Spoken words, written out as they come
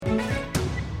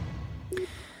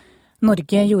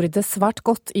Norge gjorde det svært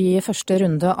godt i første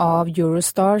runde av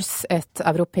Eurostars, et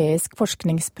europeisk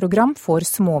forskningsprogram for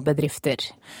småbedrifter.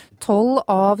 12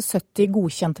 av 70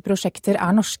 godkjente prosjekter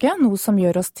er norske, noe som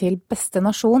gjør oss til beste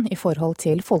nasjon i forhold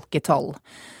til folketall.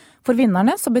 For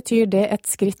vinnerne så betyr det et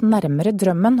skritt nærmere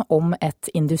drømmen om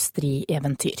et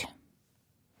industrieventyr.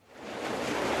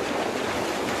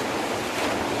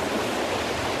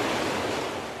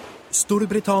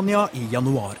 Storbritannia i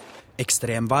januar.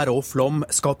 Ekstremvær og flom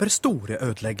skaper store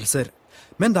ødeleggelser.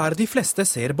 Men der de fleste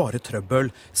ser bare trøbbel,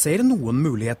 ser noen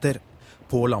muligheter.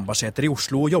 På Lambertseter i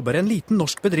Oslo jobber en liten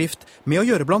norsk bedrift med å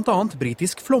gjøre bl.a.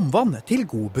 britisk flomvann til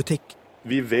god butikk.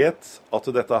 Vi vet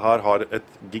at dette her har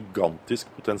et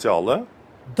gigantisk potensial.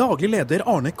 Daglig leder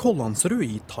Arne Kollandsrud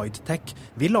i TideTech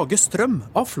vil lage strøm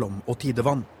av flom og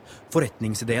tidevann.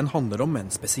 Forretningsideen handler om en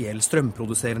spesiell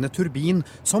strømproduserende turbin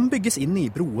som bygges inn i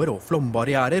broer og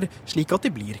flombarrierer slik at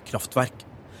de blir kraftverk.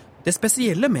 Det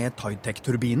spesielle med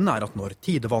TideTech-turbinen er at når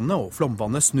tidevannet og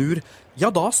flomvannet snur,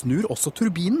 ja da snur også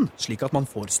turbinen slik at man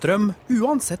får strøm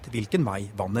uansett hvilken vei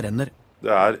vannet renner.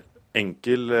 Det er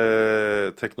enkel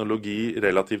teknologi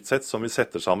relativt sett som vi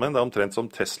setter sammen. Det er omtrent som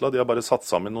Tesla, de har bare satt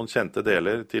sammen noen kjente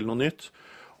deler til noe nytt.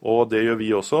 Og det gjør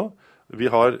vi også. Vi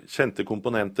har kjente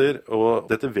komponenter, og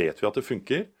dette vet vi at det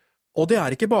funker. Og det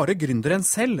er ikke bare gründeren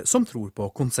selv som tror på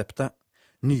konseptet.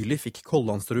 Nylig fikk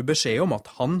Kollandsrud beskjed om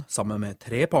at han, sammen med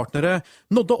 3 partnere,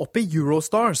 nådde opp i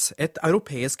Eurostars, et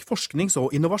europeisk forsknings-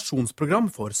 og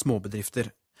innovasjonsprogram for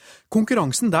småbedrifter.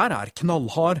 Konkurransen der er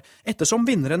knallhard, ettersom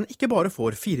vinneren ikke bare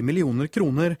får 4 millioner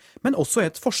kroner, men også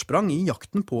et forsprang i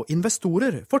jakten på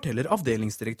investorer, forteller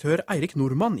avdelingsdirektør Eirik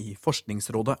Normann i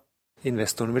Forskningsrådet.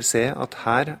 Investorene vil se at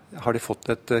her har de fått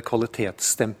et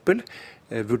kvalitetsstempel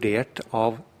vurdert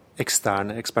av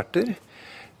eksterne eksperter,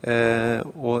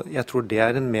 og jeg tror det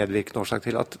er en medvirkende årsak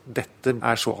til at dette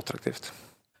er så attraktivt.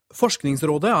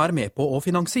 Forskningsrådet er med på å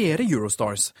finansiere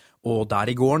Eurostars, og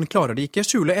der i gården klarer de ikke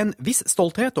skjule en viss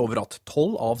stolthet over at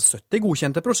 12 av 70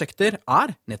 godkjente prosjekter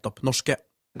er nettopp norske.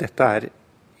 Dette er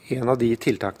en av de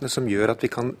tiltakene som gjør at vi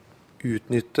kan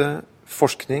utnytte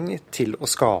forskning til å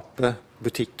skape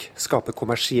butikk, skape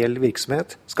kommersiell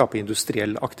virksomhet, skape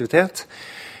industriell aktivitet,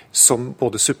 som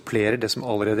både supplerer det som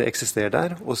allerede eksisterer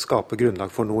der, og skaper grunnlag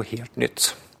for noe helt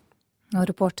nytt. Og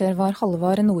reporter var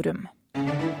Halvard Norum.